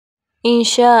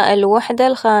إنشاء الوحدة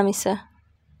الخامسة.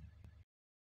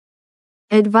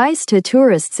 Advice to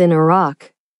tourists in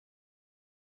Iraq.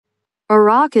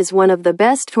 Iraq is one of the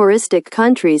best touristic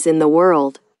countries in the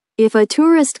world. If a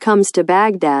tourist comes to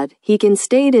Baghdad, he can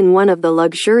stay in one of the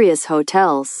luxurious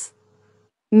hotels.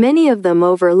 Many of them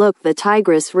overlook the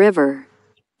Tigris River.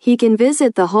 He can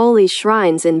visit the holy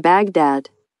shrines in Baghdad.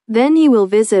 Then he will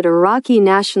visit Iraqi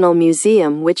National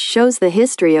Museum, which shows the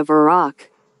history of Iraq.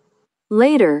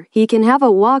 Later, he can have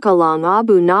a walk along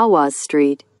Abu Nawaz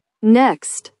Street.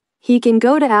 Next, he can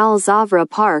go to Al-Zawra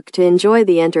Park to enjoy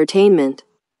the entertainment.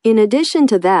 In addition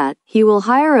to that, he will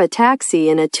hire a taxi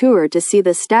and a tour to see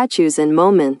the statues and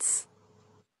monuments.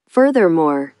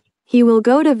 Furthermore, he will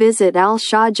go to visit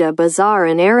Al-Sharjah Bazaar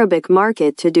and Arabic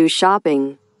Market to do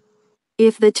shopping.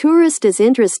 If the tourist is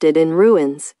interested in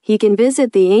ruins, he can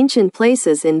visit the ancient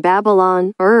places in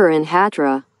Babylon, Ur and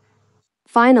Hatra.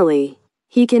 Finally,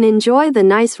 he can enjoy the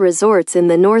nice resorts in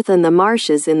the north and the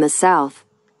marshes in the south.